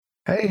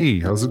Hey,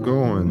 how's it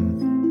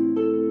going?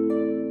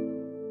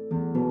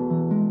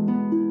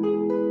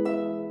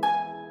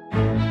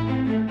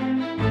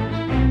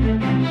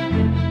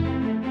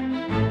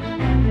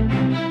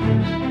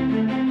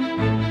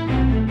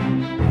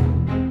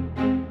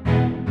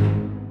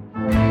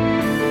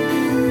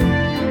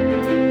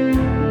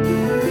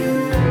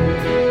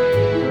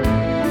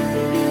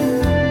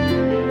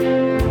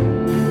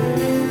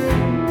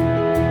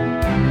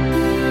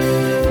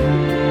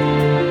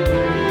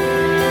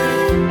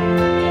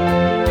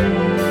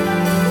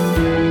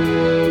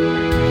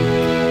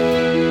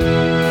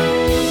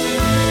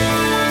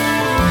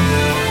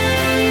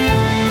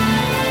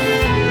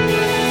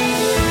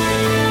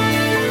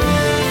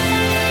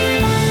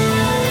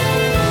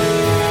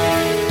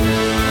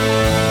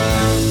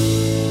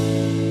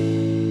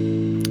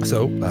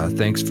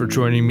 Thanks for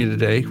joining me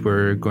today.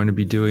 We're going to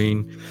be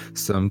doing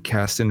some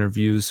cast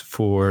interviews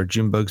for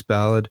Junebug's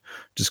Ballad.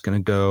 Just going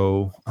to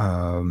go,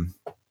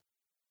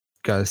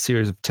 got a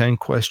series of 10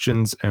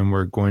 questions, and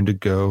we're going to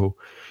go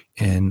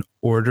in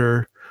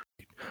order.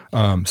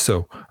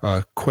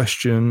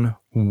 Question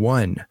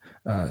 1,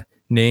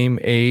 name,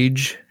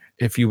 age,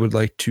 if you would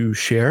like to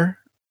share,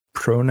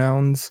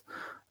 pronouns,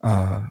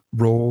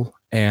 role,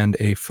 and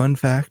a fun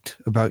fact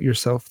about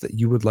yourself that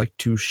you would like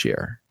to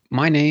share.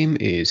 My name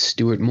is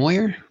Stewart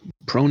Moyer.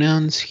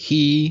 Pronouns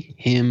he,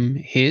 him,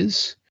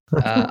 his.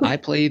 I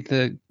play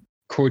the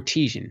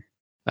Cortesian.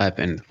 I've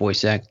been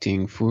voice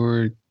acting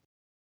for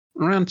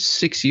around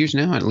 6 years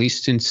now, at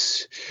least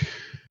since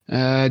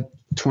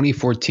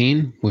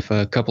 2014, with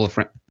a couple of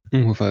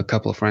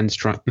friends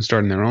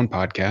starting their own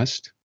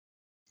podcast,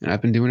 and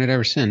I've been doing it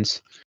ever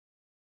since.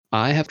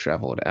 I have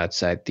traveled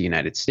outside the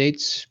United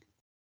States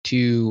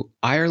to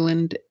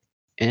Ireland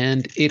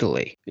and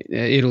Italy.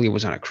 Italy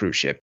was on a cruise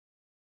ship.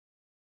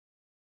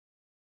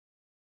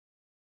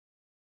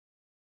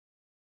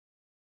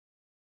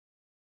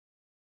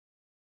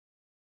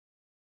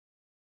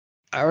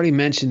 I already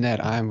mentioned that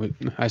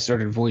I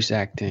started voice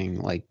acting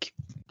like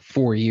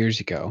 4 years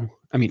ago.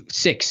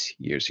 6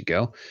 years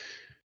ago,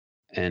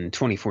 in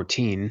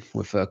 2014,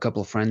 with a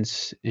couple of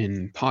friends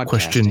in podcasting.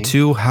 Question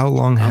 2, how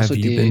long have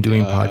you been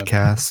doing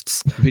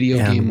podcasts? Video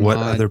and game what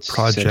mods, other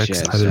projects,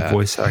 such as, either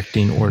voice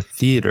acting or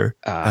theater,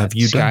 have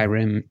you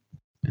done?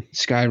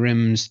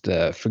 Skyrim's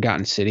The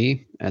Forgotten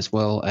City, as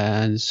well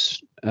as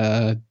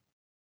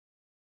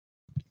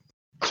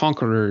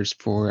Conquerors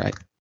for...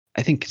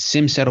 I think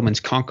Sim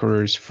Settlements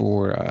Conquerors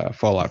for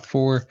Fallout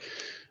 4,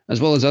 as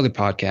well as other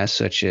podcasts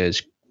such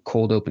as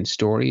Cold Open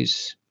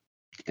Stories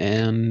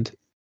and,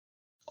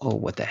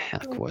 what the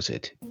heck was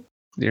it?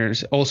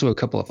 There's also a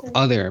couple of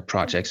other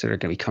projects that are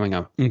going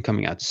to be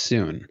coming out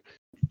soon.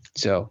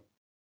 So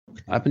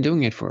I've been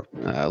doing it for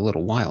a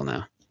little while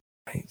now.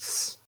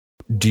 Nice.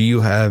 Do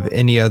you have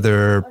any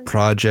other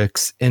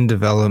projects in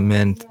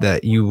development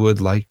that you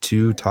would like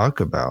to talk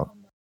about?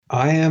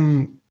 I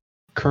am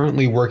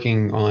currently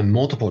working on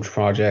multiple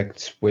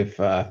projects with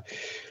a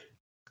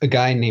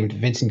guy named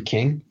Vincent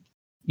King.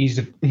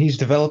 He's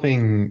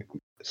developing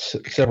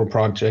several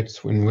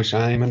projects in which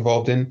I am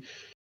involved in,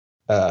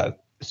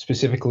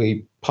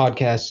 specifically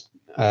podcast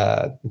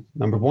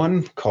number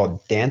 1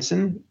 called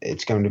Dancin'.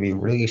 It's going to be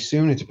released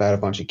soon. It's about a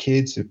bunch of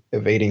kids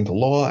evading the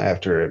law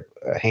after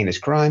a heinous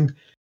crime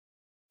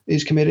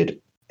is committed,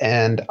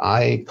 and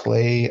I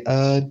play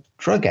a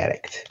drug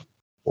addict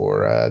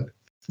or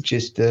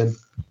just a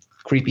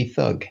creepy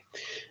thug,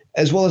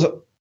 as well as,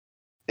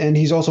 and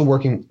he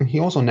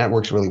also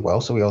networks really well.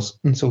 So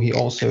he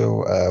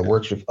also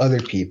works with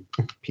other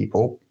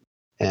people,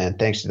 and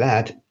thanks to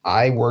that,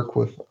 I'm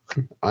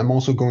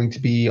also going to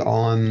be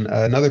on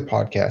another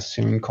podcast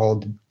soon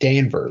called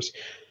Danvers,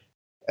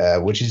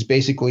 which is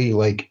basically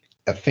like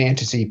a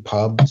fantasy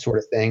pub sort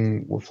of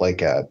thing with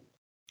like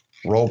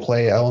role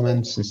play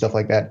elements and stuff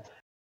like that.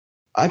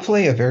 I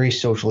play a very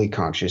socially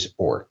conscious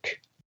orc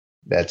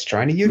that's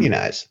trying to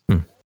unionize.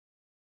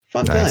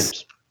 Fun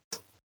times.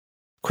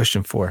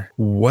 Question 4.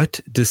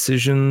 What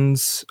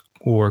decisions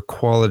or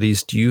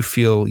qualities do you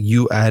feel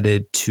you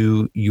added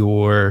to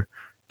your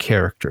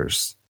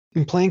characters?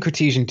 In playing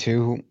Cortesian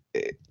 2,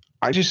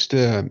 I just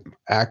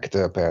act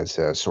up as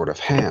a sort of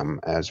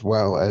ham, as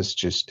well as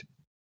just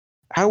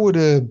how would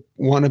a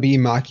wannabe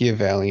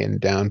Machiavellian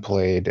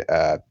downplayed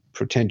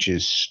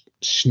pretentious,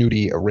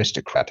 snooty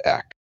aristocrat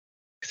act?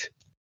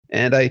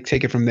 And I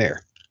take it from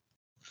there.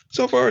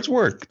 So far, it's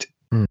worked.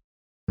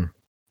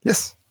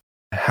 Yes.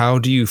 How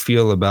do you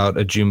feel about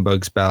a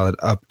Junebug's Ballad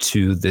up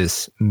to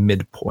this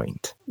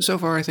midpoint? So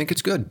far, I think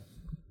it's good.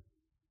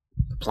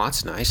 The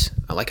plot's nice.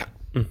 I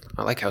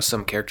like how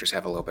some characters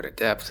have a little bit of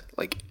depth.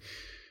 Like,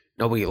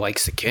 nobody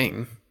likes the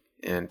king.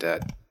 And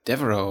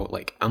Devereaux,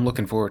 I'm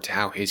looking forward to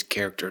how his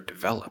character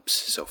develops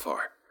so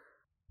far.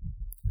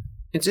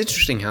 It's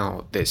interesting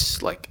how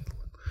this,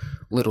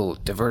 little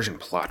diversion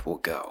plot will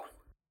go.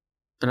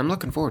 And I'm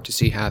looking forward to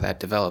see how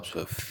that develops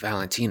with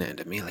Valentina and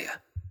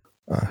Amelia.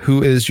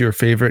 Who is your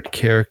favorite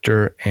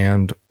character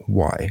and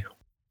why?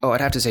 Oh,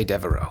 I'd have to say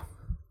Devereaux.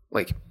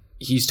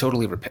 He's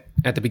totally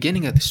at the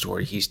beginning of the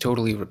story, he's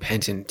totally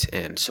repentant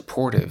and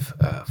supportive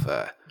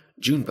of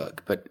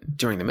Junebug, but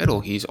during the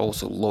middle, he's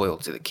also loyal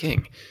to the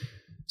king.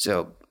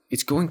 So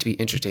it's going to be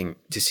interesting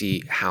to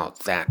see how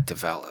that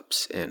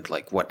develops and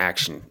like what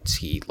actions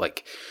he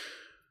like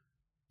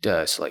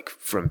does like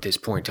from this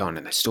point on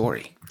in the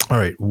story. All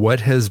right. What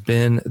has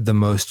been the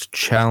most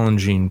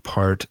challenging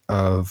part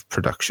of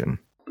production?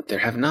 There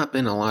have not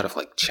been a lot of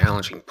like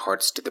challenging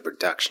parts to the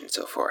production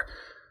so far.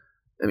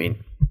 I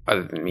mean,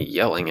 other than me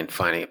yelling and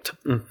finding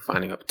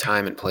a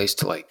time and place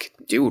to like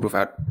do it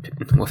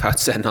without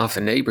setting off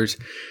the neighbors.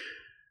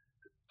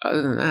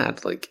 Other than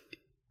that, like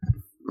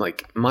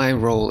my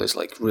role is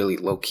like really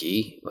low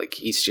key. Like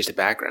he's just a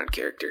background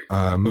character.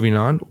 Moving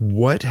on,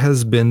 what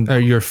has been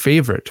your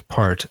favorite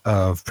part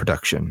of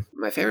production?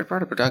 My favorite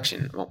part of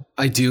production? Well,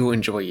 I do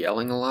enjoy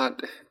yelling a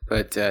lot,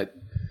 but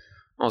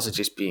also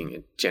just being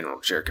a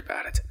general jerk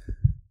about it.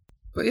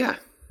 But yeah,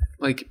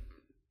 like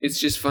it's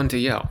just fun to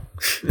yell.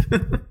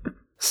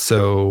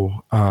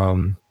 So,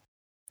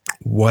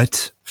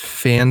 what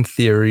fan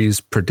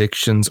theories,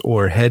 predictions,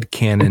 or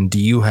headcanon do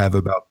you have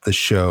about the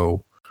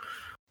show?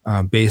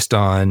 Based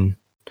on,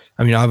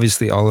 I mean,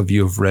 obviously all of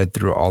you have read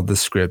through all the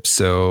scripts,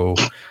 so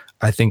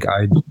I think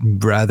I'd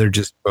rather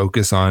just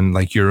focus on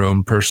like your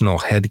own personal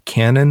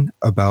headcanon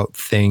about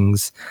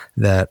things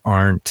that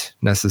aren't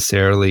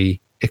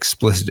necessarily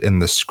explicit in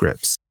the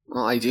scripts.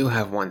 Well, I do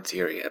have one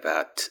theory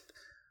about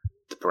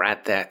the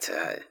brat that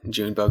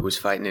Junebug was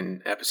fighting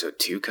in episode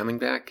 2 coming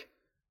back,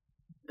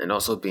 and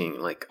also being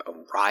like a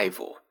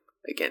rival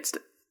against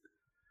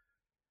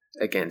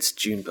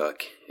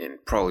Junebug,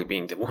 and probably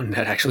being the one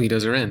that actually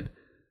does her in.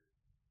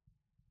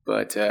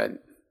 But that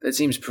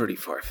seems pretty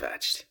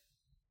far-fetched.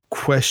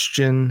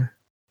 Question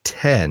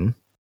 10.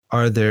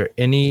 Are there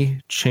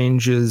any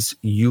changes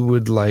you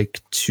would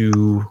like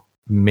to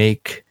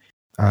make?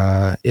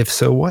 If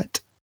so,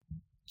 what?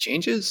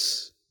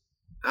 Changes?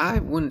 I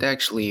wouldn't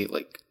actually,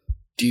 like,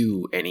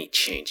 do any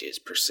changes,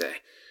 per se.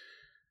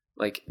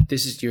 Like,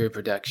 this is your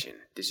production.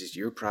 This is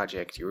your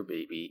project, your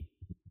baby,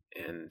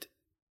 and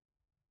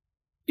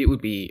it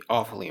would be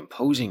awfully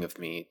imposing of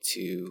me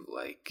to,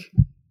 like,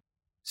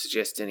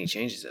 suggest any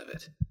changes of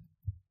it.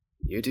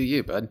 You do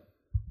you, bud.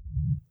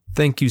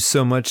 Thank you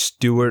so much,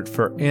 Stewart,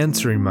 for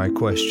answering my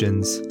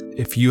questions.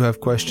 If you have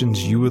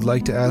questions you would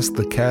like to ask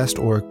the cast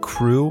or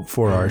crew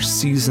for our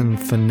season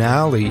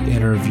finale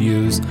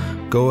interviews,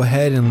 go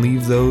ahead and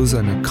leave those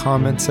in a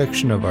comment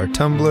section of our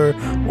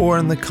Tumblr or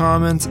in the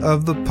comments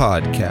of the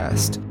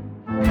podcast.